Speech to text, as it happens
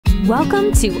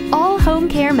Welcome to All Home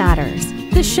Care Matters,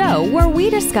 the show where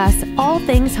we discuss all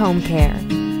things home care,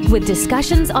 with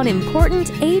discussions on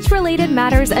important age-related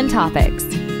matters and topics.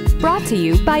 Brought to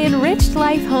you by Enriched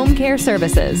Life Home Care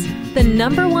Services, the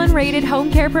 #1 rated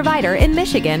home care provider in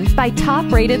Michigan by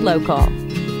Top Rated Local.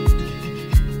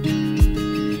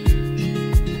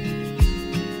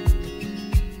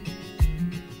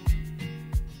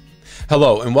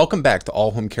 Hello, and welcome back to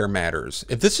All Home Care Matters.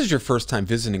 If this is your first time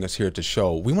visiting us here at the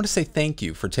show, we want to say thank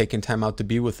you for taking time out to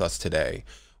be with us today.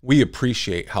 We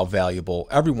appreciate how valuable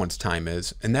everyone's time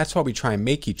is, and that's why we try and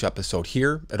make each episode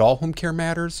here at All Home Care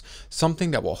Matters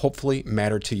something that will hopefully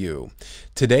matter to you.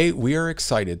 Today, we are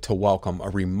excited to welcome a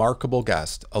remarkable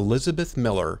guest, Elizabeth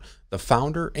Miller, the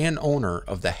founder and owner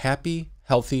of the Happy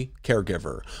Healthy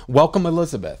Caregiver. Welcome,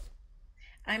 Elizabeth.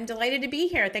 I'm delighted to be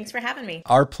here. Thanks for having me.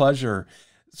 Our pleasure.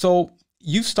 So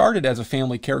you started as a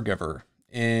family caregiver,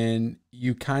 and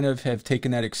you kind of have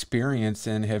taken that experience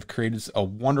and have created a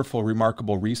wonderful,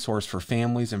 remarkable resource for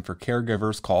families and for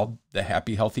caregivers called the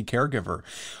Happy Healthy Caregiver.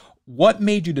 What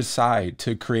made you decide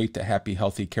to create the Happy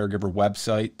Healthy Caregiver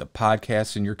website, the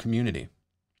podcast, in your community?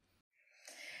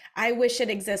 I wish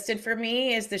it existed for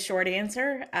me is the short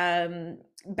answer.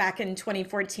 Back in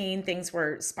 2014, things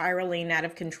were spiraling out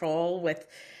of control with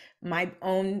my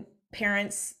own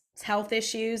parents' health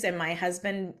issues and my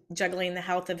husband juggling the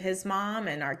health of his mom,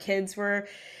 and our kids were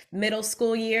middle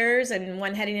school years and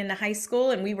one heading into high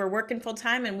school, and we were working full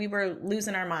time and we were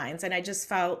losing our minds. And I just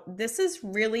felt this is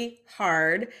really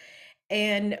hard.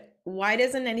 And why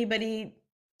doesn't anybody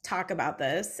talk about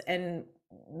this? And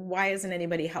why isn't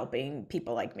anybody helping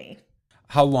people like me?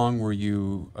 How long were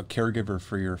you a caregiver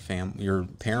for your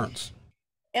parents?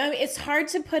 It's hard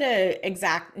to put an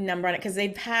exact number on it because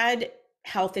they've had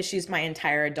health issues my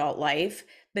entire adult life,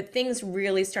 but things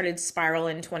really started to spiral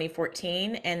in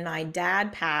 2014, and my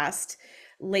dad passed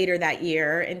later that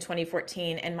year in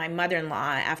 2014, and my mother-in-law,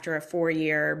 after a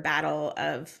 4-year battle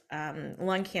of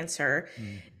lung cancer,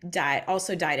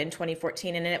 died in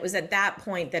 2014. And it was at that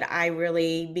point that I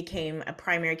really became a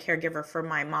primary caregiver for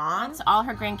my mom. Wants all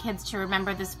her grandkids to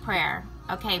remember this prayer.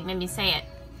 Okay, maybe say it.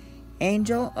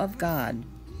 Angel of God,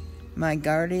 my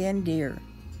guardian dear,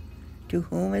 to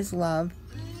whom his love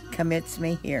commits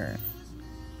me here.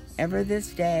 Ever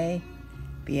this day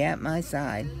be at my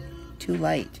side, to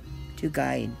light, to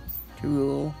guide, to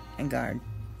rule and guard.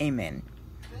 Amen.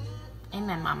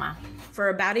 Amen, Mama. For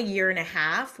about a year and a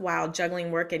half while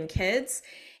juggling work and kids.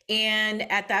 And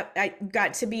at that, I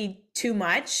got to be too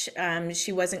much.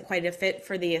 She wasn't quite a fit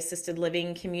for the assisted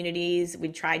living communities. We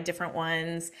tried different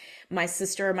ones. My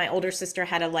older sister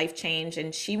had a life change,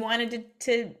 and she wanted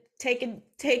to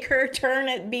take her turn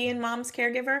at being mom's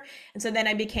caregiver. And so then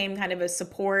I became kind of a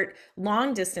support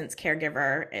long distance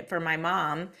caregiver for my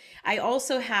mom. I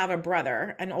also have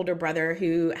an older brother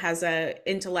who has a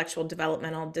intellectual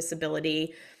developmental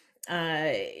disability,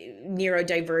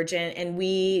 neurodivergent, and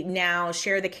we now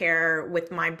share the care with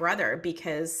my brother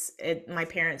because my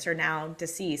parents are now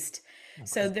deceased. Okay.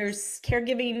 So there's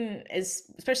caregiving,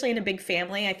 especially in a big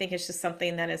family, I think it's just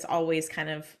something that is always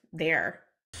kind of there.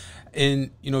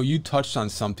 And, you touched on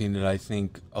something that I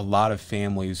think a lot of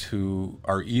families who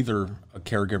are either a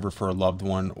caregiver for a loved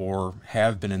one or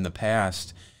have been in the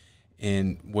past,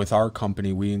 and with our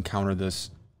company, we encounter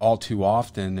this all too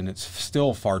often, and it's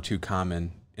still far too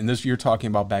common. And this you're talking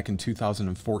about back in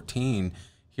 2014,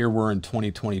 here we're in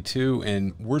 2022,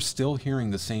 and we're still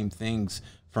hearing the same things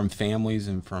from families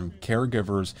and from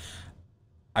caregivers.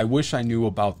 I wish I knew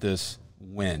about this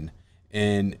when.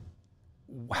 And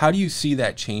how do you see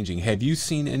that changing? Have you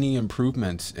seen any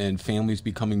improvements in families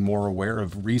becoming more aware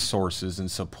of resources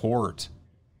and support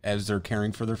as they're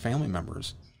caring for their family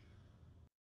members?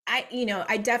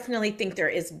 I definitely think there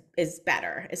is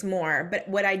better, is more. But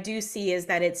what I do see is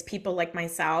that it's people like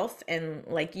myself and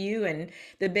like you and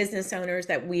the business owners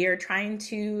that we are trying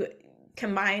to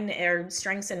combine our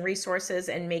strengths and resources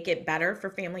and make it better for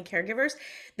family caregivers.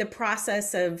 The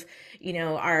process of,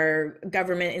 our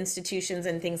government institutions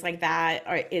and things like that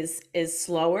is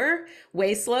slower,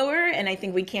 way slower. And I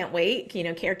think we can't wait,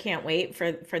 care can't wait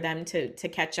for them to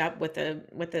catch up with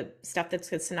the stuff the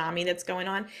tsunami that's going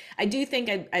on. I do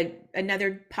think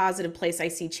another positive place I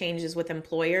see changes with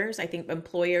employers. I think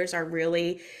employers are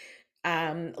really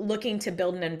looking to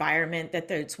build an environment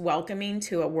that's welcoming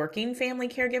to a working family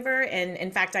caregiver. And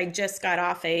in fact, I just got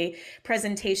off a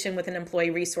presentation with an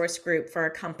employee resource group for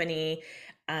a company.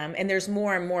 And there's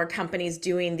more and more companies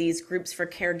doing these groups for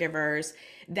caregivers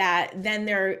that then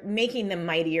they're making them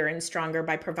mightier and stronger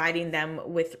by providing them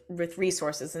with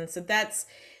resources. And so that's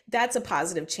a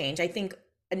positive change. I think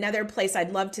another place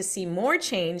I'd love to see more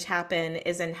change happen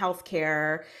is in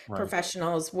healthcare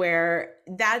professionals, where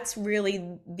that's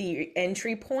really the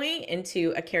entry point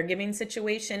into a caregiving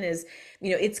situation is,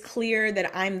 it's clear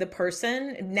that I'm the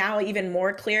person. Now even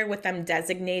more clear with them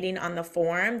designating on the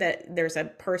form that there's a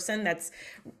person that's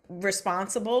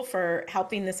responsible for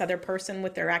helping this other person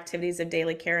with their activities of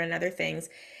daily care and other things.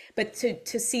 But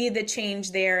to see the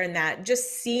change there, and that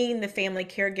just seeing the family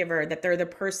caregiver, that they're the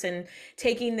person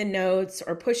taking the notes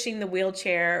or pushing the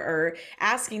wheelchair or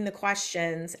asking the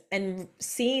questions, and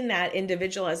seeing that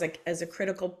individual as a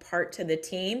critical part to the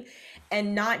team,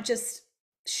 and not just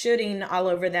shooting all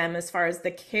over them as far as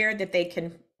the care that they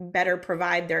can better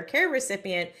provide their care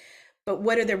recipient, but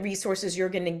what are the resources you're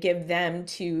going to give them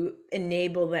to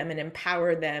enable them and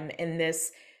empower them in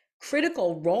this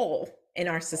critical role in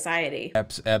our society.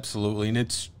 Absolutely. And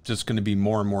it's just going to be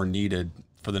more and more needed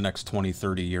for the next 20,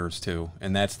 30 years too.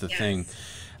 And that's the thing.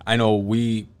 I know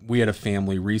we had a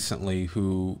family recently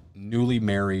who newly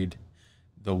married.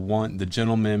 The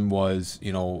gentleman was,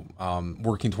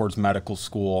 working towards medical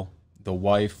school. The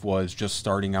wife was just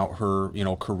starting out her,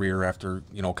 career after,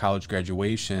 college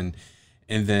graduation.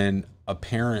 And then a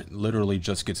parent literally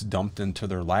just gets dumped into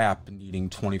their lap needing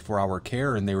 24-hour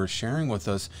care. And they were sharing with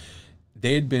us,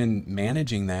 they had been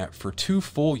managing that for 2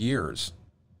 full years.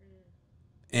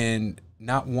 And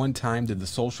not one time did the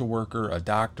social worker, a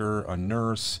doctor, a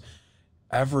nurse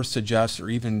ever suggest or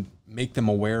even make them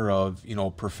aware of,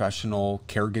 professional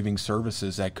caregiving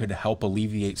services that could help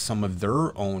alleviate some of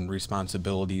their own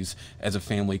responsibilities as a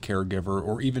family caregiver,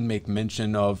 or even make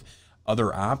mention of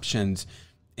other options.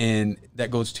 And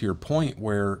that goes to your point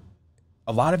where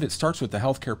a lot of it starts with the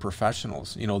healthcare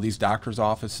professionals, these doctors'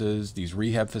 offices, these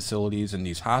rehab facilities, and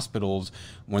these hospitals,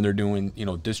 when they're doing,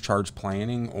 discharge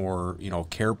planning or,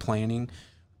 care planning,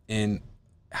 and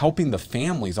helping the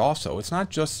families also. It's not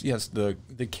just, yes, the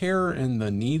care and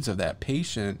the needs of that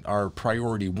patient are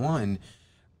priority one,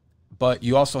 but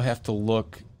you also have to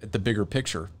look at the bigger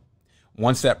picture.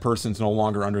 Once that person's no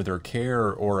longer under their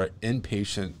care or an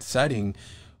inpatient setting,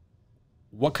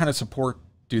 what kind of support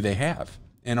do they have?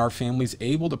 And are families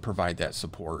able to provide that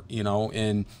support,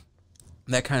 and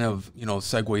that kind of,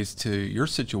 segues to your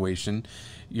situation.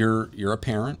 You're a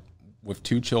parent with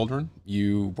 2 children.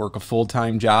 You work a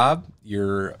full-time job.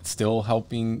 You're still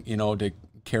helping, to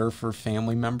care for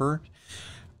family member.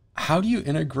 How do you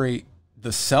integrate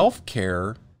the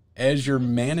self-care as you're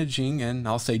managing, and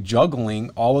I'll say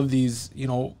juggling, all of these,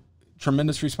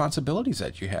 tremendous responsibilities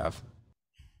that you have?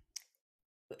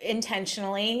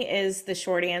 Intentionally is the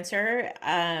short answer.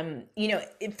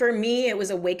 For me, it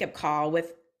was a wake-up call.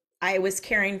 I was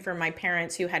caring for my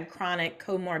parents who had chronic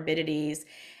comorbidities,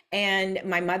 and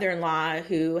my mother-in-law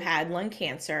who had lung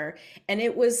cancer. And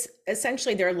it was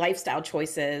essentially their lifestyle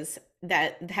choices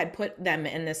that had put them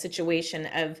in the situation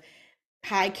of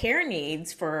high care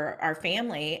needs for our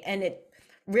family. And it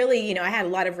really, I had a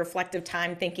lot of reflective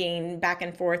time thinking back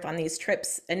and forth on these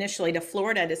trips, initially to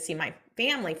Florida to see my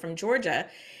family from Georgia.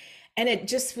 And it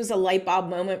just was a light bulb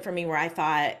moment for me where I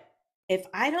thought, if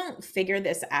I don't figure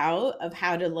this out of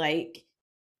how to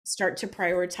start to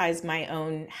prioritize my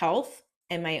own health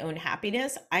and my own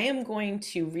happiness, I am going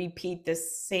to repeat the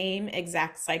same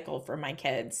exact cycle for my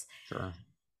kids. Sure.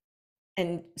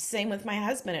 And same with my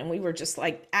husband. And we were just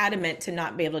adamant to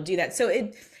not be able to do that. So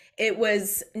it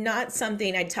was not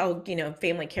something I tell,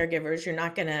 family caregivers, you're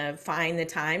not going to find the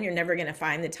time. You're never going to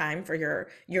find the time for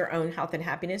your own health and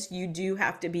happiness. You do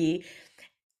have to be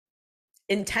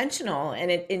intentional. And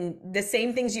in the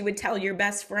same things you would tell your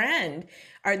best friend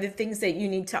are the things that you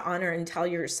need to honor and tell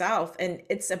yourself. And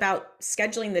it's about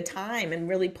scheduling the time and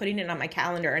really putting it on my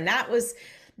calendar. And that was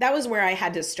where I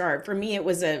had to start. For me, it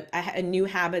was a new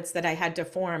habits that I had to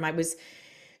form. I was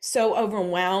so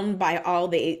overwhelmed by all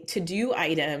the to-do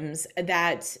items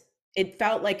that it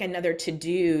felt like another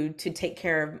to-do to take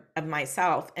care of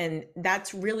myself. And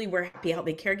that's really where Happy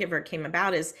Healthy Caregiver came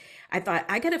about. Is I thought,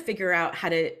 I got to figure out how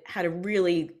to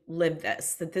really live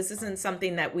this, that this isn't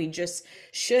something that we just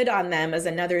should on them as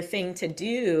another thing to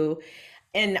do.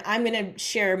 And I'm going to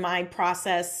share my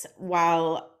process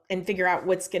and figure out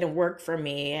what's going to work for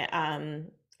me.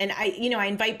 And I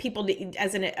invite people to,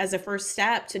 as a first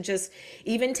step, to just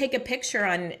even take a picture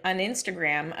on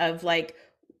Instagram of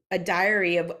a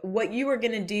diary of what you were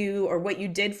going to do or what you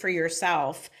did for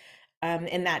yourself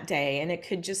in that day. And it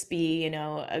could just be,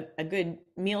 a good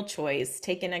meal choice,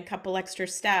 taking a couple extra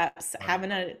steps,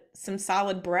 having some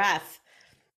solid breath.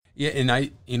 Yeah. And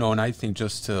I think,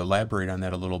 just to elaborate on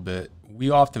that a little bit, we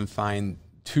often find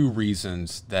 2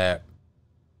 reasons that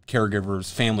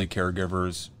family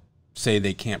caregivers say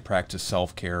they can't practice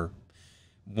self-care.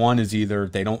 one is either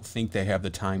they don't think they have the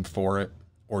time for it,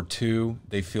 or two,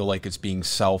 they feel like it's being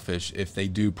selfish if they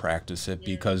do practice it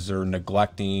because they're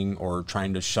neglecting or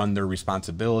trying to shun their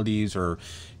responsibilities, or,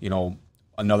 you know,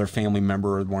 another family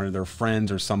member or one of their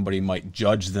friends or somebody might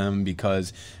judge them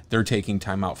because they're taking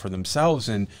time out for themselves.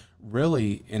 And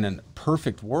really, in a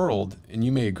perfect world, and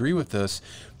you may agree with this,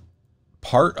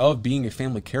 part of being a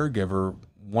family caregiver,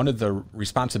 one of the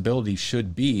responsibilities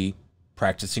should be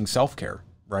practicing self-care,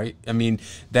 right? I mean,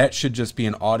 that should just be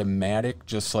an automatic,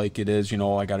 just like it is, you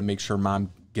know, I got to make sure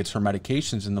mom gets her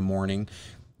medications in the morning.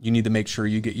 You need to make sure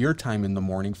you get your time in the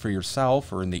morning for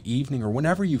yourself, or in the evening, or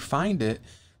whenever you find it,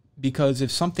 because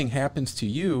if something happens to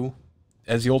you,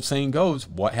 as the old saying goes,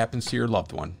 what happens to your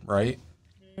loved one, right?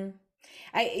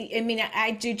 I mean,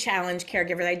 I do challenge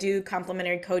caregivers. I do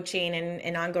complementary coaching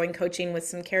and ongoing coaching with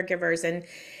some caregivers. And,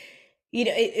 you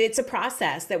know, it's a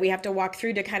process that we have to walk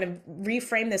through to kind of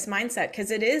reframe this mindset,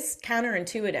 because it is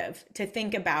counterintuitive to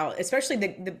think about, especially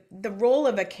the role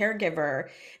of a caregiver.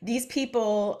 These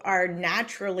people are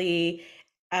naturally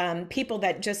people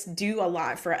that just do a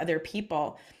lot for other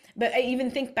people. But I even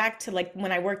think back to like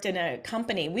when I worked in a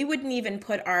company, we wouldn't even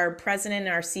put our president,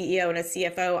 our CEO, and a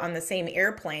CFO on the same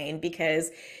airplane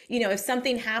because, you know, if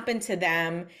something happened to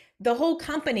them, the whole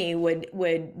company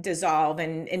would dissolve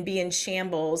and be in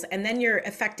shambles. And then you're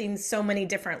affecting so many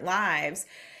different lives.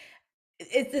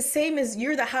 It's the same as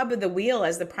you're the hub of the wheel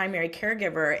as the primary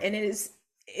caregiver. And it is,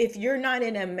 if you're not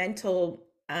in a mental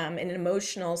an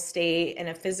emotional state and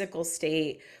a physical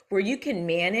state where you can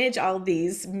manage all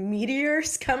these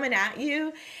meteors coming at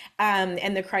you,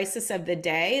 and the crisis of the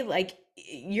day, like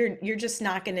you're just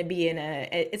not going to be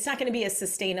it's not going to be a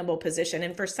sustainable position.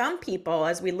 And for some people,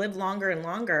 as we live longer and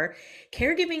longer,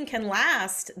 caregiving can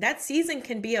last. That season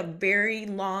can be a very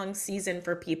long season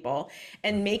for people,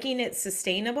 and making it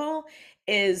sustainable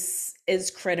is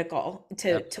critical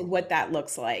to what that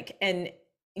looks like. And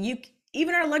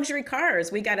even our luxury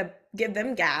cars, we got to give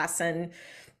them gas and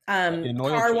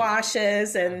car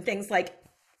washes and things. Like,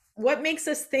 what makes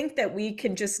us think that we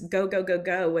can just go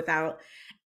without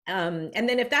and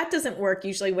then if that doesn't work,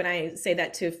 usually when I say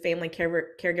that to a family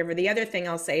caregiver, the other thing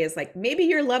I'll say is like, maybe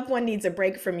your loved one needs a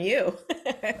break from you.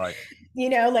 Right. You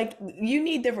know, like you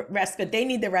need the respite, they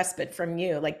need the respite from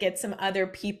you. Like, get some other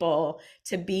people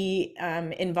to be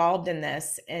involved in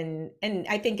this. And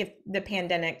I think if the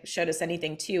pandemic showed us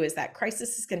anything too, is that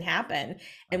crises can happen,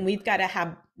 and we've got to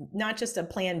have not just a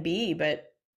plan B,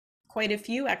 but quite a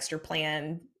few extra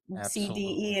plan C,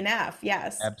 D, E, and F.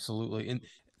 Yes. Absolutely. And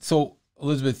so,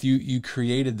 Elizabeth, you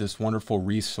created this wonderful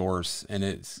resource, and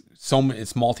it's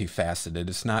multifaceted.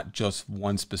 It's not just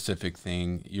one specific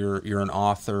thing. You're an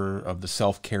author of the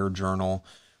Self-Care Journal.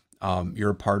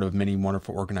 You're a part of many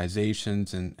wonderful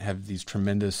organizations and have these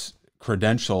tremendous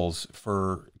credentials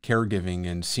for caregiving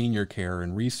and senior care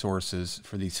and resources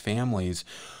for these families.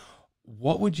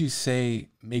 What would you say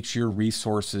makes your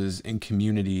resources and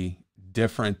community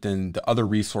different than the other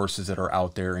resources that are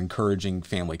out there encouraging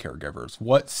family caregivers?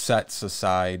 What sets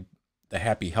aside the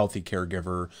Happy Healthy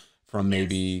Caregiver from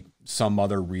maybe some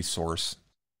other resource?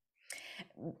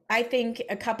 I think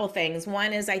a couple things.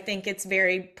 One is I think it's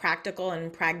very practical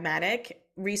and pragmatic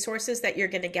resources that you're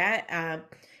going to get.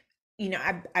 You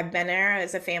know, I've been there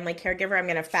as a family caregiver. I'm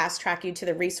going to fast track you to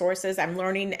the resources. I'm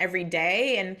learning every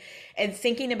day and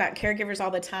thinking about caregivers all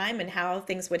the time and how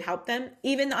things would help them.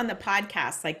 Even on the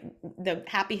podcast, like the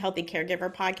Happy Healthy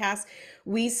Caregiver podcast,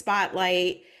 we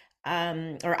spotlight,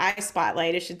 or I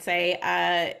spotlight, I should say,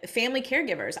 family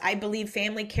caregivers. I believe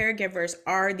family caregivers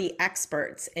are the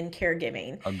experts in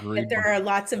caregiving. Agreed. That there are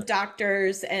lots of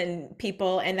doctors and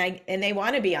people, and they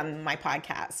want to be on my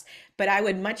podcast, but I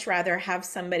would much rather have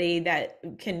somebody that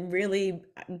can really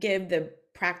give the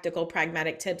practical,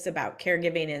 pragmatic tips about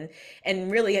caregiving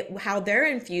and really how they're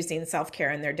infusing self-care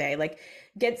in their day. Like,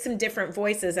 get some different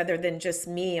voices other than just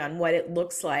me on what it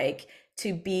looks like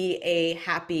to be a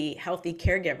happy, healthy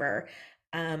caregiver.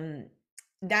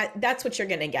 That's what you're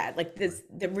going to get. Like,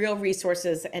 the real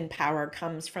resources and power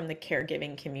comes from the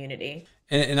caregiving community.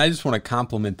 And I just want to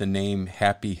compliment the name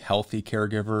Happy Healthy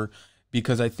Caregiver,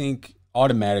 because I think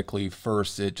automatically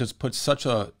first, it just puts such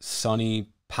a sunny,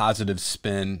 positive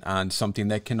spin on something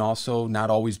that can also not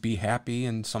always be happy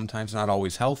and sometimes not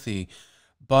always healthy.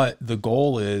 But the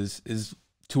goal is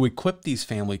to equip these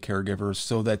family caregivers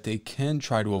so that they can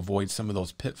try to avoid some of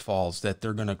those pitfalls that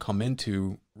they're going to come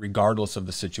into regardless of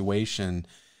the situation,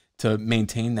 to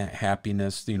maintain that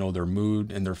happiness, you know, their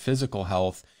mood and their physical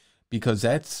health, because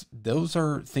those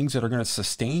are things that are going to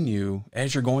sustain you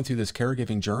as you're going through this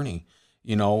caregiving journey.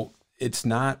 You know, it's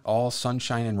not all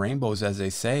sunshine and rainbows, as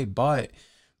they say, but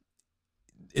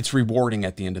it's rewarding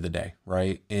at the end of the day,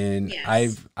 right? And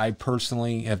Yes. I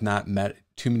personally have not met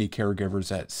too many caregivers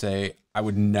that say I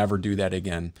would never do that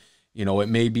again. You know, it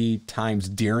may be times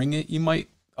during it you might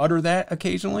utter that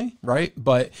occasionally, right?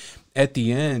 But at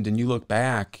the end, and you look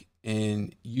back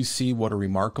and you see what a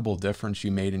remarkable difference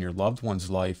you made in your loved one's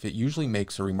life, it usually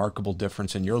makes a remarkable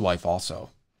difference in your life also.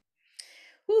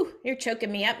 Whew, you're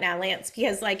choking me up now, Lance,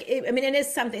 because like, I mean, it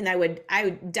is something that I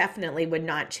would definitely would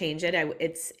not change it.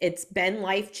 It's been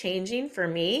life changing for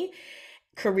me,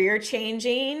 career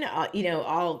changing, you know,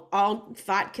 all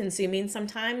thought consuming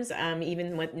sometimes,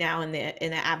 even with now in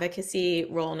the advocacy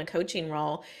role and a coaching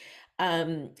role.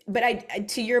 But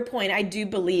to your point, I do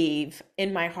believe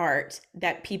in my heart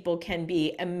that people can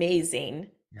be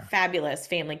amazing, Yeah. fabulous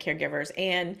family caregivers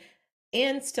and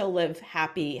still live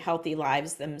happy, healthy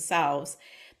lives themselves.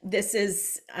 This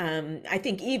is, I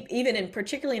think, even in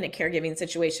particularly in a caregiving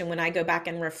situation, when I go back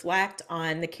and reflect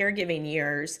on the caregiving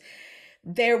years,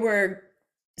 there were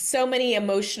so many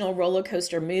emotional roller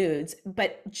coaster moods,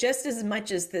 but just as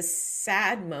much as the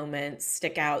sad moments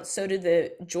stick out, so do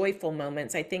the joyful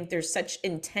moments. I think there's such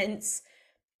intense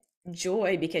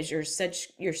joy because you're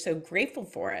so grateful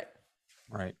for it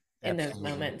Right. in those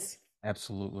Absolutely. moments.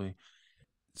 Absolutely.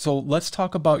 So let's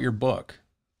talk about your book,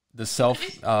 the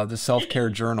self-care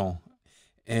journal.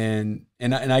 And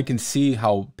I can see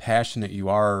how passionate you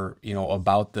are, you know,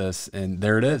 about this. And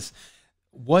there it is.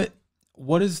 What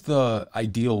is the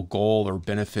ideal goal or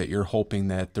benefit you're hoping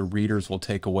that the readers will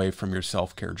take away from your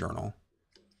self-care journal?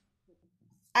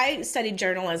 I studied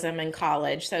journalism in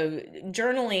college, so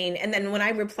journaling, and then when I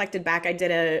reflected back, I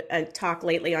did a talk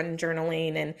lately on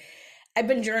journaling, and I've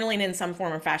been journaling in some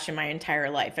form or fashion my entire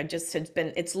life.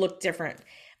 It's looked different.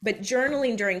 But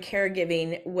journaling during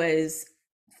caregiving was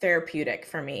therapeutic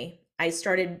for me. I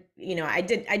started, you know, I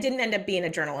didn't end up being a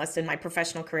journalist in my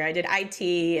professional career. I did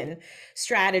IT and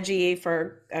strategy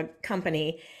for a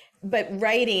company, but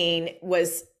writing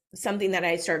was something that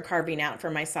I started carving out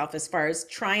for myself as far as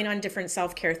trying on different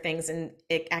self-care things and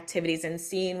activities and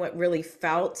seeing what really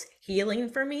felt healing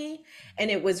for me. And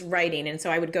it was writing. And so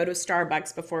I would go to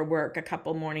Starbucks before work a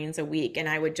couple mornings a week and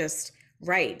I would just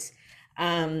write.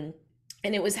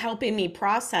 And it was helping me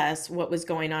process what was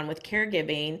going on with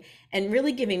caregiving and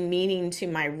really giving meaning to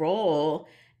my role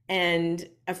and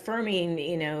affirming,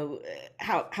 you know,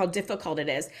 how difficult it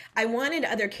is. I wanted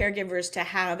other caregivers to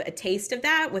have a taste of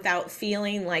that without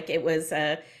feeling like it was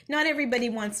not everybody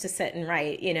wants to sit and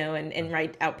write, you know, and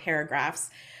write out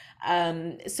paragraphs.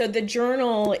 So the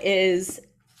journal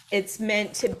it's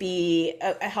meant to be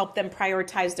help them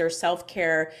prioritize their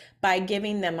self-care by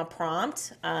giving them a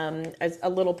prompt, a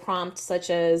little prompt such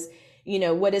as, you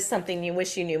know, what is something you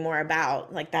wish you knew more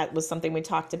about? Like that was something we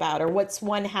talked about. Or what's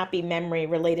one happy memory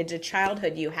related to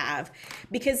childhood you have?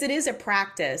 Because it is a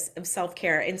practice of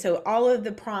self-care. And so all of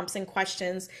the prompts and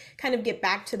questions kind of get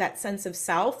back to that sense of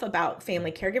self about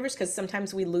family caregivers, because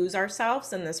sometimes we lose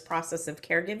ourselves in this process of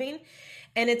caregiving.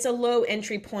 And it's a low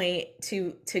entry point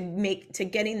to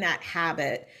getting that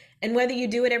habit. And whether you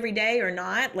do it every day or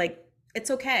not, like, it's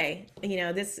okay. You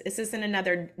know, this isn't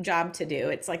another job to do.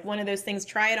 It's like one of those things,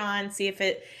 try it on, see if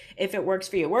it works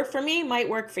for you. Work for me, might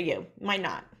work for you, might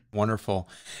not. Wonderful.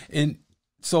 And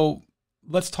so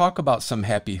let's talk about some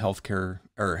happy healthcare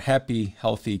or happy,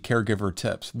 healthy caregiver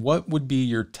tips. What would be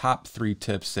your top 3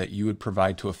 tips that you would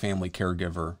provide to a family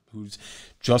caregiver who's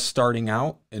just starting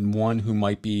out and one who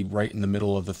might be right in the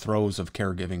middle of the throes of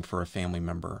caregiving for a family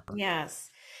member? Yes.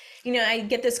 You know, I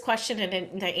get this question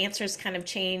and the answers kind of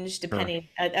change depending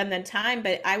on the time,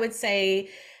 but I would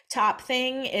say top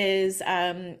thing is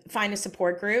find a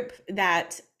support group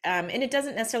that and it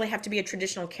doesn't necessarily have to be a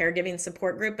traditional caregiving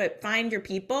support group, but find your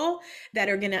people that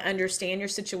are going to understand your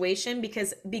situation,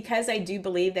 because I do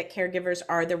believe that caregivers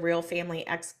are the real family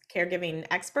caregiving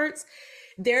experts.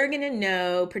 They're going to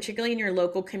know, particularly in your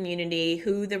local community,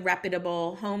 who the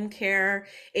reputable home care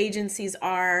agencies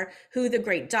are, who the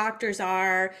great doctors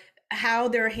are, how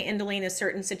they're handling a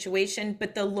certain situation,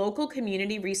 but the local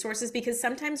community resources, because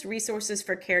sometimes resources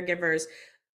for caregivers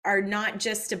are not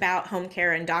just about home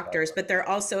care and doctors, but they're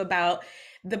also about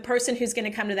the person who's going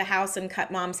to come to the house and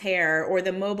cut mom's hair, or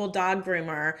the mobile dog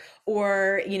groomer,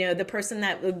 or, you know, the person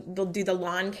that will do the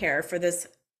lawn care for this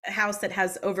house that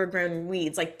has overgrown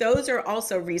weeds. Like those are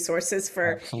also resources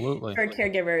for Absolutely. for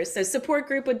caregivers. So support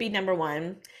group would be number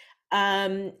one.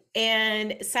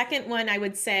 And second one, I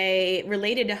would say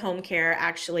related to home care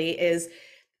actually is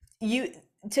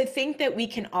to think that we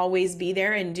can always be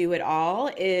there and do it all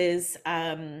is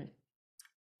not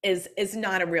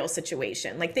a real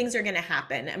situation. Like things are going to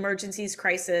happen, emergencies,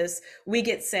 crisis, we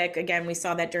get sick. Again, we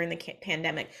saw that during the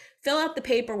pandemic. Fill out the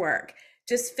paperwork.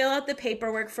 just fill out the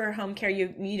paperwork for home care. You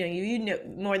know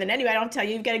more than anybody. I don't tell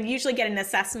you. You've got to usually get an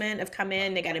assessment of come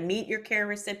in. They got to meet your care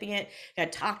recipient.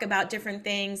 Got to talk about different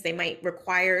things. They might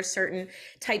require certain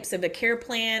types of a care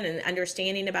plan and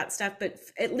understanding about stuff. But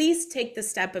at least take the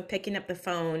step of picking up the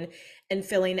phone and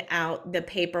filling out the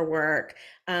paperwork,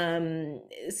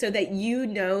 so that you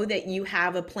know that you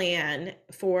have a plan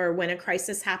for when a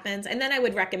crisis happens. And then I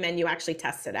would recommend you actually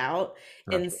test it out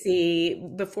and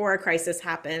see before a crisis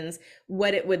happens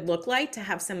what it would look like to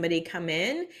have somebody come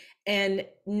in. And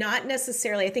not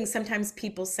necessarily, I think sometimes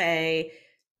people say,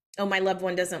 oh, my loved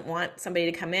one doesn't want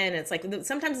somebody to come in. It's like,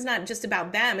 sometimes it's not just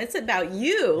about them, it's about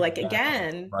you. Like,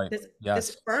 again,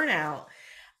 this burnout.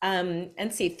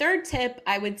 And see, third tip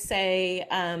I would say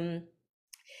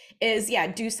is,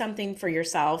 do something for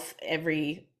yourself at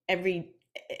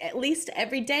least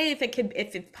every day, if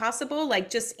it's possible. Like,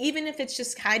 just even if it's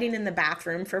just hiding in the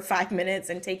bathroom for 5 minutes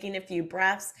and taking a few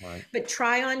breaths, but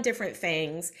try on different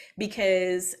things,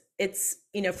 because it's,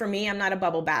 for me, I'm not a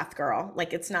bubble bath girl.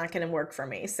 Like, it's not going to work for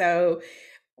me. So,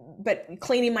 but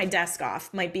cleaning my desk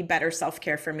off might be better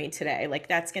self-care for me today. Like,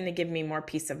 that's going to give me more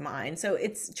peace of mind. So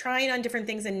it's trying on different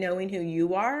things and knowing who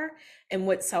you are and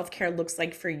what self-care looks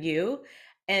like for you,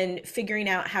 and figuring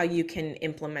out how you can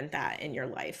implement that in your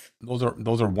life. Those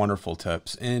are wonderful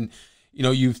tips. And,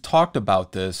 you've talked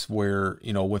about this where,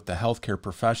 with the healthcare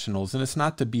professionals, and it's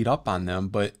not to beat up on them,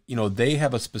 but, they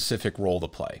have a specific role to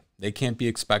play. They can't be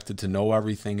expected to know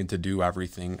everything and to do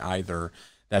everything either.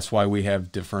 That's why we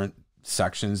have different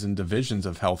sections and divisions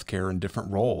of healthcare and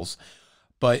different roles.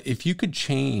 But if you could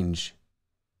change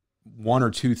one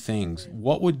or two things,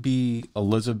 what would be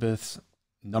Elizabeth's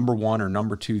number one or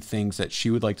number two things that she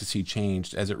would like to see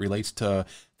changed as it relates to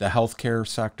the healthcare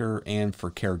sector and for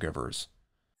caregivers?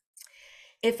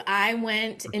 If I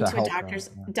went into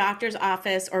a doctor's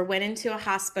office or went into a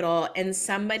hospital and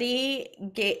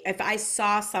if I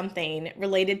saw something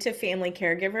related to family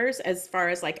caregivers, as far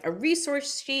as like a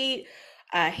resource sheet,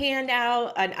 a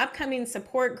handout, an upcoming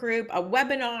support group, a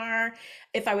webinar,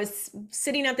 if I was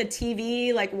sitting at the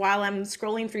TV, like while I'm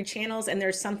scrolling through channels and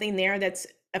there's something there that's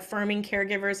affirming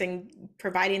caregivers and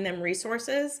providing them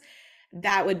resources,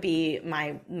 that would be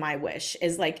my wish,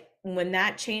 is like, when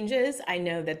that changes, I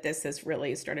know that this has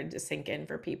really started to sink in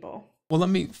for people. Well, let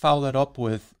me follow that up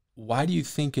with, why do you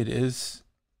think it is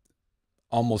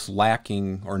almost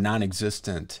lacking or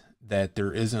non-existent that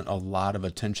there isn't a lot of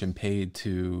attention paid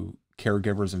to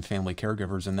caregivers and family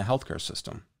caregivers in the healthcare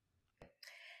system?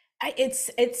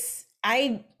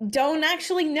 I don't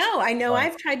actually know. I know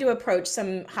I've tried to approach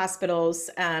some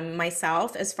hospitals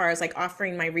myself, as far as like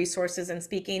offering my resources and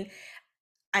speaking.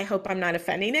 I hope I'm not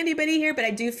offending anybody here, but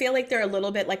I do feel like they're a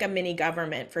little bit like a mini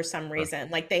government for some reason.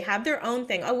 Like, they have their own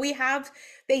thing.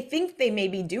 They think they may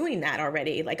be doing that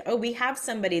already. Like, oh, we have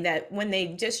somebody that when they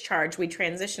discharge, we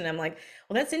transition them. Like,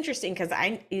 well, that's interesting, because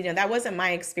that wasn't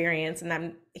my experience, and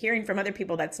I'm hearing from other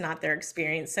people that's not their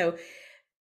experience. So,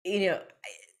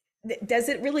 does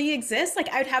it really exist? Like,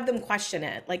 I would have them question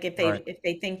it. Like, if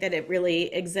they think that it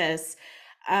really exists.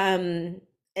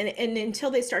 And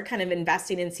until they start kind of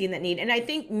investing and seeing that need. And I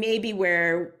think maybe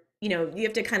where, you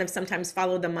have to kind of sometimes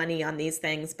follow the money on these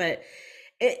things, but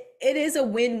it is a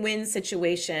win-win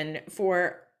situation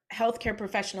for healthcare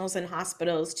professionals and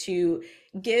hospitals to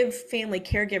give family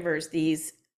caregivers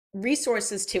these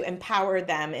resources to empower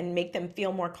them and make them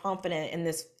feel more confident in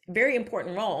this very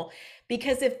important role.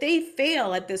 Because if they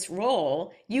fail at this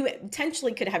role, you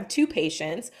potentially could have 2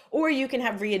 patients, or you can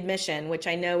have readmission, which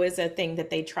I know is a thing that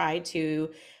they try to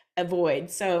avoid.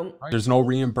 So there's no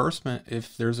reimbursement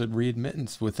if there's a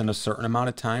readmittance within a certain amount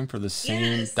of time for the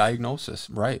same diagnosis.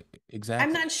 Right. Exactly.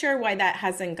 I'm not sure why that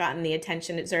hasn't gotten the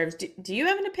attention it deserves. Do you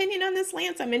have an opinion on this,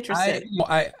 Lance? I'm interested.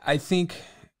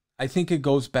 I think it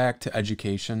goes back to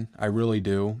education. I really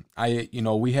do.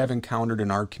 We have encountered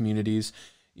in our communities,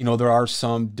 there are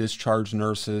some discharged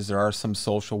nurses, there are some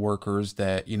social workers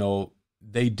that,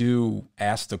 they do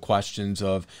ask the questions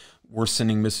of, we're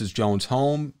sending Mrs. Jones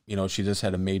home. She just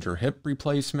had a major hip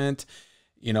replacement.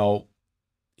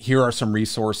 Here are some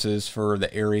resources for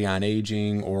the area on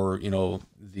aging, or,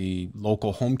 the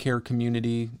local home care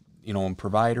community, and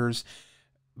providers.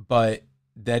 But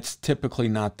that's typically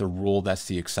not the rule. That's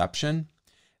the exception.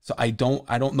 So I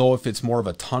don't know if it's more of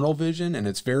a tunnel vision and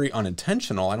it's very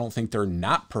unintentional. I don't think they're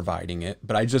not providing it,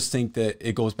 but I just think that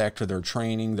it goes back to their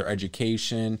training, their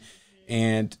education,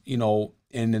 and,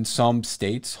 and in some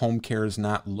states, home care is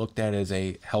not looked at as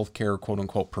a healthcare quote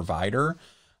unquote provider.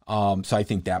 So I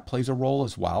think that plays a role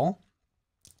as well.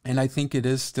 And I think it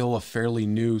is still a fairly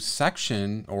new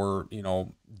section or,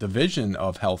 division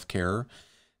of healthcare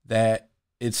that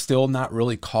it's still not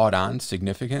really caught on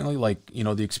significantly. Like,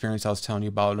 the experience I was telling you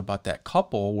about that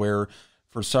couple where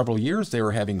for several years they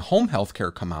were having home health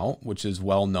care come out, which is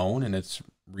well known and it's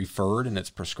referred and it's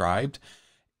prescribed.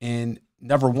 And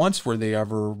never once were they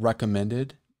ever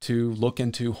recommended to look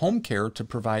into home care to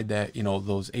provide that,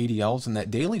 those ADLs and that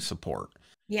daily support.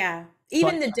 Yeah.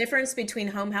 Even the difference between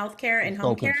home health care and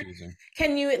home care. Confusing.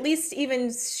 Can you at least even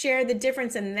share the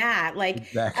difference in that? Like,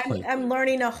 Exactly. I'm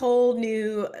learning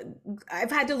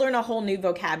I've had to learn a whole new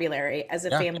vocabulary as a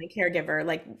family caregiver.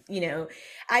 Like,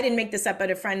 I didn't make this up, but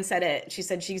a friend said it. She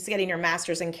said she's getting her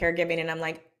master's in caregiving. And I'm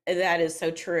like, that is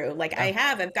so true. Like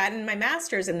I've gotten my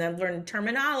master's and then learned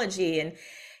terminology, and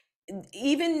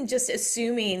even just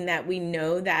assuming that we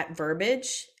know that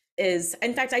verbiage is,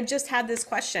 in fact, I just had this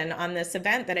question on this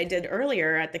event that I did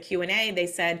earlier at the Q&A. They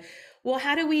said, well,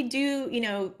 how do we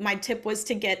do, my tip was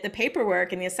to get the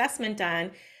paperwork and the assessment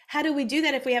done. How do we do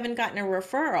that if we haven't gotten a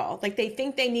referral? Like they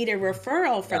think they need a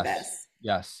referral for this.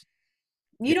 Yes.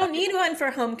 You don't need one for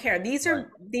home care. These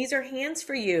are hands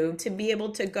for you to be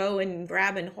able to go and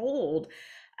grab and hold.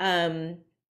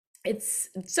 It's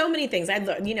so many things. I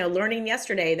learning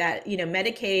yesterday that,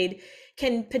 Medicaid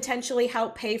can potentially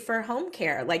help pay for home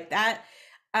care like that.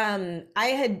 I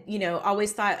had,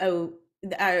 always thought,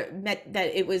 that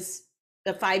it was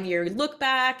a 5-year look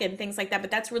back and things like that,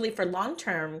 but that's really for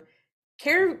long-term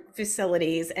care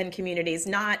facilities and communities,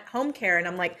 not home care. And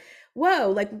I'm like, whoa,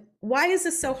 like, why is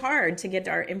this so hard to get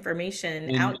our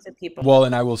information out to people? Well,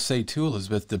 and I will say too,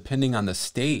 Elizabeth, depending on the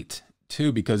state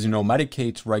too, because,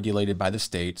 Medicaid's regulated by the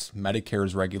states, Medicare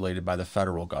is regulated by the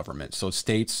federal government. So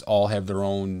states all have their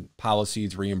own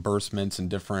policies, reimbursements, and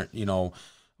different,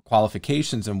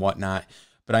 qualifications and whatnot.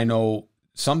 But I know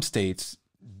some states,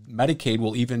 Medicaid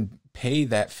will even pay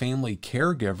that family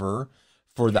caregiver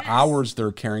for the hours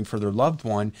they're caring for their loved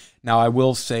one. Now, I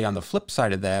will say on the flip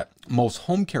side of that, most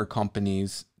home care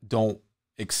companies don't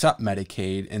accept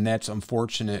Medicaid, and that's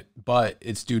unfortunate, but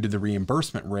it's due to the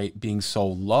reimbursement rate being so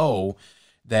low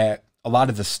that a lot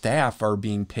of the staff are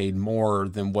being paid more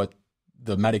than what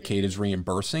the Medicaid is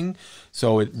reimbursing.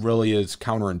 So it really is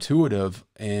counterintuitive.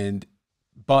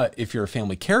 But if you're a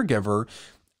family caregiver,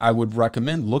 I would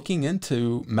recommend looking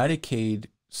into Medicaid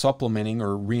supplementing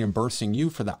or reimbursing you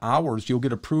for the hours. You'll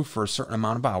get approved for a certain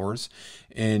amount of hours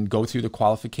and go through the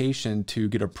qualification to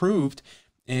get approved.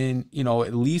 And,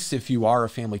 at least if you are a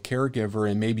family caregiver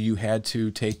and maybe you had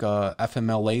to take a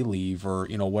FMLA leave or,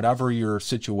 whatever your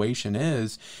situation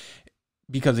is,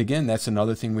 because again, that's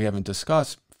another thing we haven't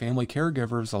discussed. Family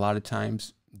caregivers, a lot of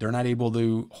times they're not able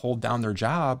to hold down their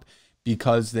job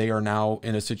because they are now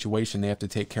in a situation they have to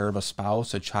take care of a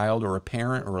spouse, a child, or a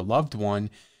parent or a loved one.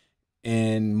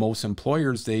 And most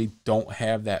employers, they don't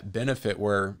have that benefit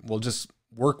where, well, just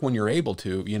work when you're able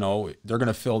to, they're going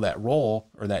to fill that role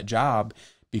or that job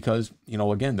because,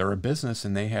 again, they're a business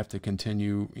and they have to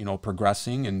continue,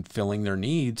 progressing and filling their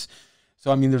needs.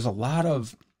 So, I mean, there's a lot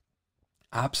of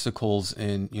obstacles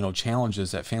and,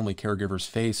 challenges that family caregivers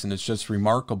face. And it's just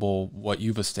remarkable what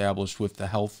you've established with the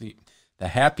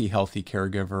Happy Healthy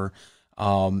Caregiver.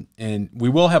 And we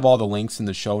will have all the links in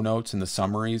the show notes and the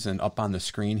summaries and up on the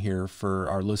screen here for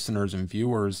our listeners and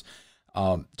viewers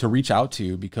to reach out to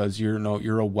you, because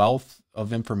you're a wealth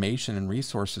of information and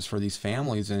resources for these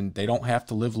families, and they don't have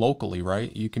to live locally,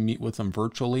 right? You can meet with them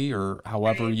virtually or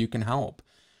however you can help.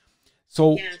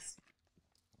 So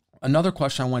another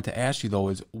question I wanted to ask you though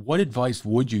is, what advice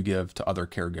would you give to other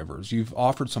caregivers? You've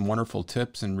offered some wonderful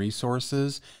tips and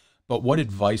resources, but what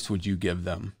advice would you give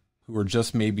them who are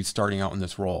just maybe starting out in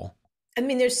this role? I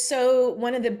mean,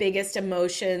 one of the biggest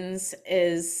emotions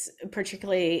is,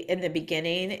 particularly in the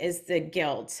beginning, is the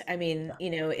guilt. I mean,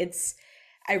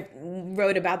 I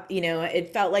wrote about,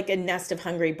 it felt like a nest of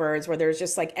hungry birds where there's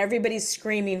just like everybody's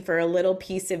screaming for a little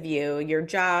piece of you, your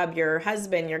job, your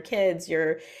husband, your kids,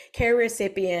 your care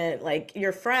recipient, like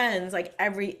your friends,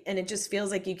 and it just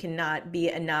feels like you cannot be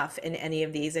enough in any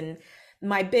of these. And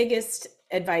my biggest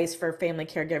advice for family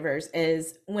caregivers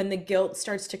is, when the guilt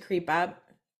starts to creep up,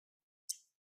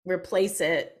 replace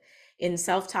it in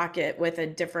self-talk it with a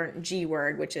different G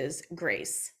word, which is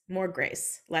grace. More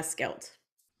grace, less guilt.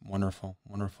 Wonderful,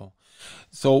 wonderful.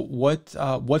 So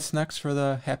what's next for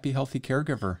the Happy Healthy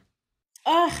Caregiver?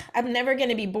 Oh, I'm never going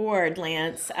to be bored,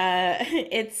 Lance.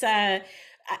 It's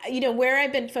where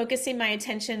I've been focusing my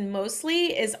attention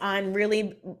mostly is on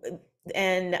really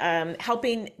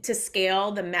helping to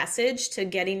scale the message to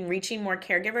reaching more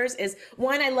caregivers is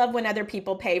one. I love when other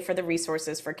people pay for the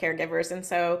resources for caregivers, and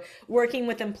so working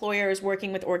with employers,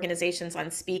 working with organizations on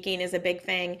speaking is a big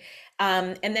thing.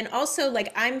 And then also,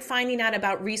 like, I'm finding out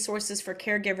about resources for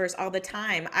caregivers all the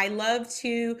time. I'm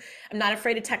not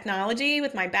afraid of technology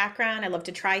with my background. I love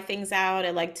to try things out. I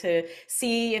like to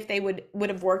see if they would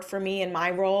have worked for me in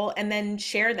my role, and then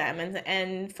share them.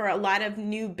 And for a lot of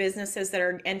new businesses that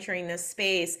are entering this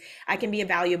space, I can be a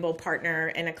valuable partner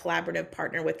and a collaborative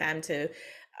partner with them to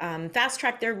fast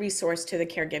track their resource to the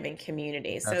caregiving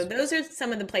community. So those are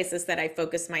some of the places that I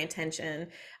focus my attention.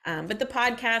 But the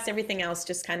podcast, everything else,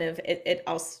 just kind of, it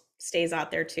all stays out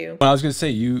there too. Well, I was going to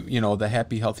say, you know, the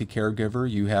Happy Healthy Caregiver,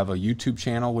 you have a YouTube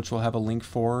channel, which we'll have a link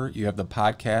for. You have the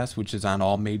podcast, which is on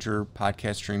all major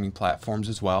podcast streaming platforms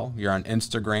as well. You're on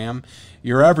Instagram.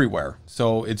 You're everywhere.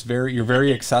 So you're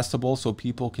very accessible, so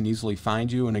people can easily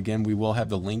find you. And again, we will have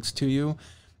the links to you.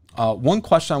 One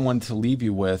question I wanted to leave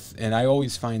you with, and I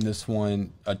always find this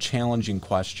one a challenging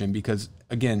question because,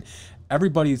 again,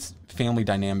 everybody's family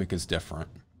dynamic is different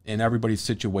and everybody's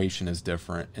situation is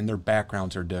different and their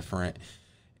backgrounds are different.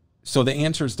 So the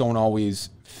answers don't always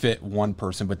fit one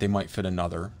person, but they might fit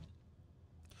another.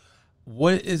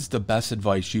 What is the best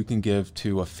advice you can give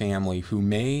to a family who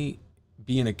may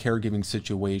be in a caregiving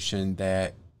situation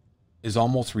that is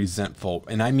almost resentful?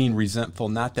 And I mean resentful,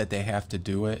 not that they have to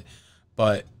do it,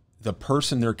 but the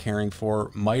person they're caring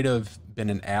for might have been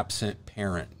an absent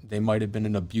parent. They might have been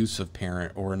an abusive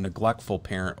parent or a neglectful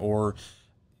parent, or,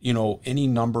 you know, any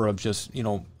number of just, you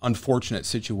know, unfortunate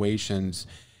situations.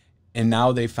 And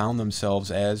now they found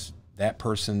themselves as that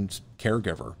person's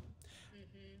caregiver.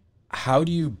 Mm-hmm. How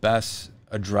do you best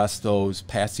address those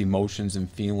past emotions and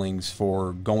feelings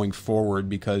for going forward?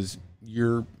 Because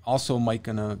you're also might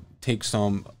gonna take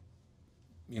some,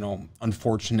 you know,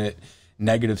 unfortunate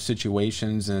negative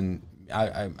situations, and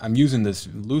I'm using this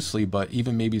loosely, but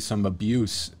even maybe some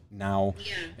abuse now,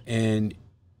 and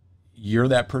you're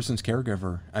that person's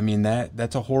caregiver. I mean,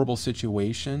 that's a horrible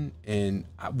situation. And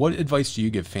what advice do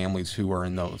you give families who are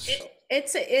in those?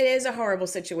 It is a horrible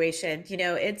situation. You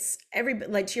know, it's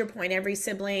like to your point, every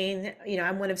sibling, you know,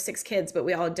 I'm one of 6 kids, but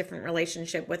we all have a different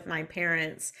relationship with my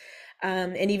parents.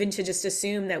 And even to just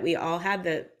assume that we all have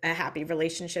a happy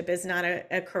relationship is not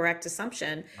a correct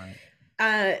assumption. Right.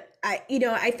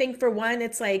 I think for one,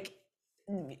 it's like,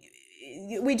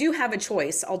 we do have a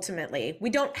choice. Ultimately, we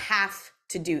don't have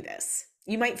to do this.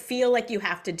 You might feel like you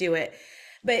have to do it,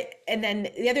 and then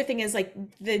the other thing is, like,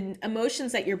 the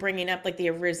emotions that you're bringing up, like the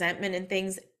resentment and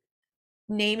things,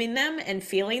 naming them and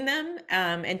feeling them,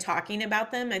 and talking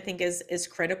about them, I think is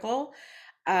critical.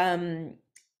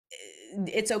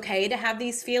 It's okay to have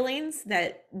these feelings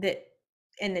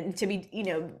and to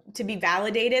be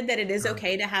validated that it is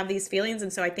okay to have these feelings.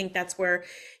 And so I think that's where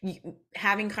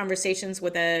having conversations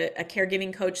with a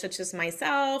caregiving coach such as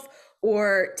myself,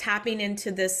 or tapping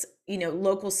into this,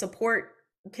 local support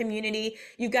community,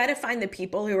 you've got to find the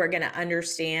people who are going to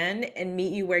understand and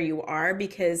meet you where you are,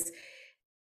 because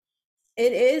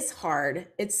it is hard.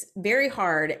 It's very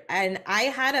hard. And I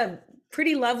had a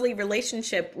pretty lovely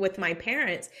relationship with my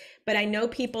parents, but I know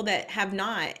people that have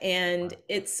not, and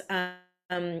it's,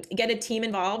 get a team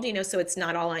involved, so it's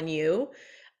not all on you.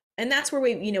 And that's where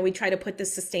we try to put the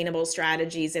sustainable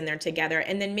strategies in there together,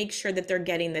 and then make sure that they're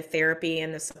getting the therapy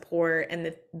and the support and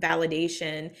the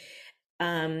validation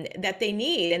that they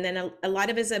need. And then a lot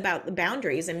of it is about the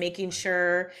boundaries and making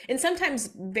sure, and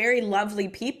sometimes very lovely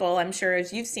people, I'm sure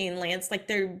as you've seen, Lance, like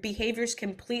their behaviors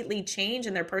completely change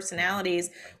and their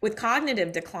personalities with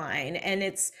cognitive decline. And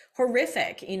it's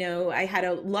horrific. I had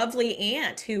a lovely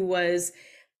aunt who was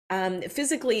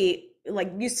physically,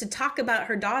 like, used to talk about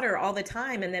her daughter all the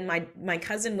time. And then my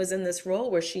cousin was in this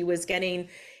role where she was getting,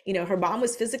 her mom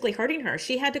was physically hurting her.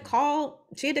 She had to call,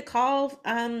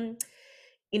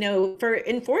 for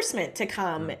enforcement to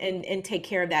come and take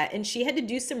care of that. And she had to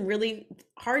do some really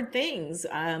hard things,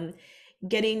 allowing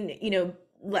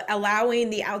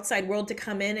the outside world to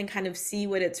come in and kind of see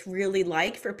what it's really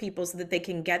like for people, so that they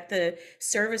can get the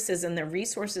services and the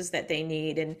resources that they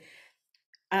need. And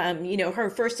her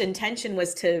first intention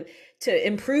was to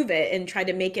improve it and try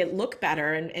to make it look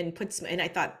better,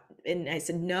 and I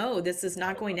said, no, this is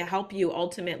not going to help you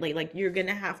ultimately. Like, you're going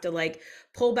to have to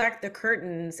pull back the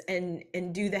curtains and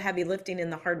do the heavy lifting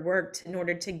and the hard work in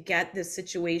order to get this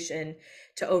situation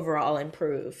to overall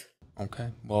improve. Okay.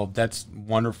 Well, that's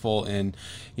wonderful. And,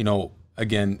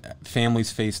 again,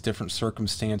 families face different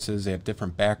circumstances. They have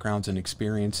different backgrounds and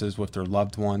experiences with their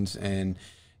loved ones. And,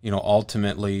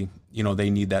 ultimately, they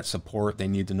need that support. They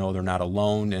need to know they're not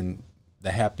alone. And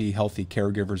the Happy Healthy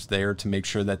Caregivers there to make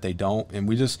sure that they don't. And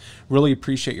we just really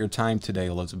appreciate your time today,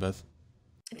 Elizabeth.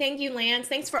 Thank you, Lance.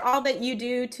 Thanks for all that you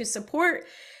do to support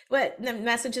the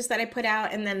messages that I put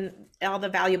out, and then all the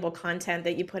valuable content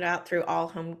that you put out through All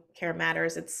Home Care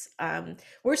Matters. It's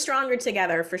we're stronger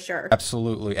together for sure.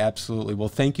 Absolutely, absolutely. Well,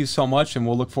 thank you so much, and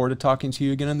we'll look forward to talking to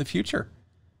you again in the future.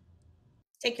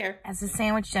 Take care. As a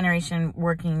sandwich generation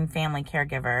working family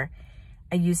caregiver,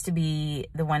 I used to be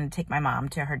the one to take my mom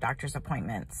to her doctor's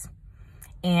appointments.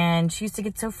 And she used to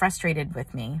get so frustrated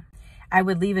with me. I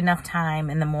would leave enough time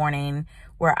in the morning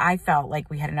where I felt like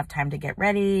we had enough time to get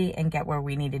ready and get where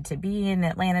we needed to be in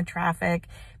Atlanta traffic,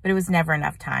 but it was never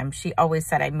enough time. She always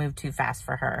said I moved too fast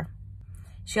for her.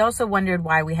 She also wondered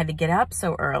why we had to get up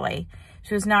so early.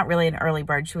 She was not really an early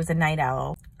bird. She was a night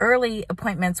owl. Early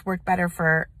appointments worked better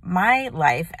for my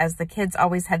life as the kids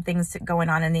always had things going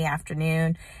on in the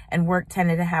afternoon and work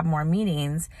tended to have more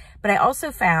meetings. But I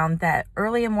also found that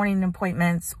early morning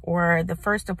appointments or the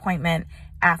first appointment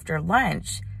after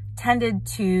lunch tended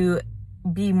to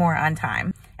be more on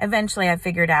time. Eventually, I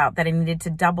figured out that I needed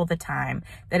to double the time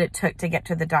that it took to get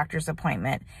to the doctor's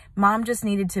appointment. Mom just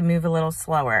needed to move a little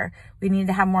slower. We needed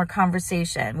to have more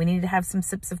conversation. We needed to have some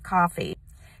sips of coffee.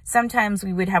 Sometimes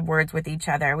we would have words with each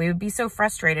other. We would be so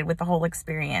frustrated with the whole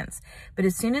experience. But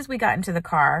as soon as we got into the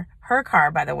car, her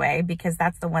car, by the way, because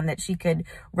that's the one that she could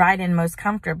ride in most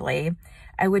comfortably,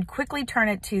 I would quickly turn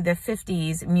it to the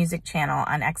 50s music channel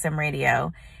on XM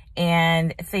radio,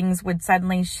 and things would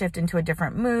suddenly shift into a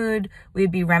different mood.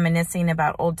 We'd be reminiscing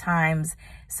about old times.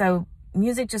 So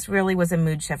music just really was a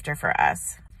mood shifter for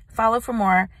us. Follow for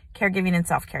more caregiving and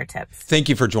self-care tips. Thank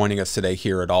you for joining us today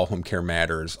here at All Home Care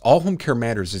Matters. All Home Care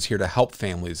Matters is here to help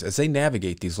families as they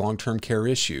navigate these long-term care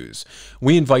issues.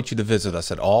 We invite you to visit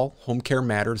us at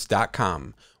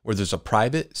allhomecarematters.com, where there's a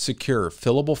private, secure,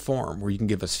 fillable form where you can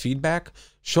give us feedback,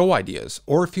 show ideas,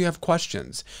 or if you have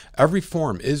questions. Every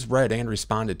form is read and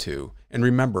responded to. And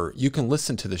remember, you can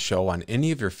listen to the show on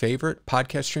any of your favorite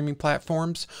podcast streaming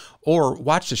platforms or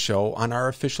watch the show on our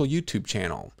official YouTube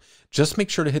channel. Just make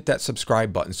sure to hit that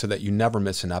subscribe button so that you never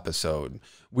miss an episode.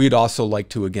 We'd also like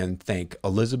to again thank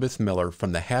Elizabeth Miller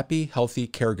from the Happy Healthy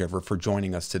Caregiver for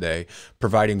joining us today,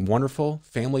 providing wonderful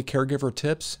family caregiver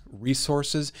tips,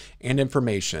 resources, and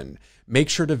information. Make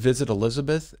sure to visit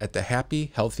Elizabeth at the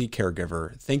Happy Healthy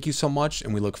Caregiver. Thank you so much,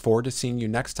 and we look forward to seeing you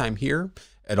next time here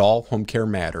at All Home Care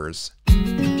Matters.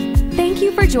 Thank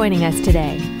you for joining us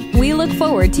today. We look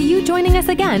forward to you joining us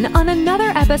again on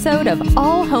another episode of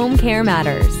All Home Care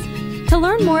Matters. To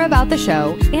learn more about the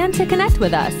show and to connect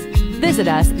with us, visit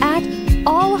us at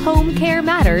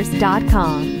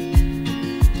allhomecarematters.com.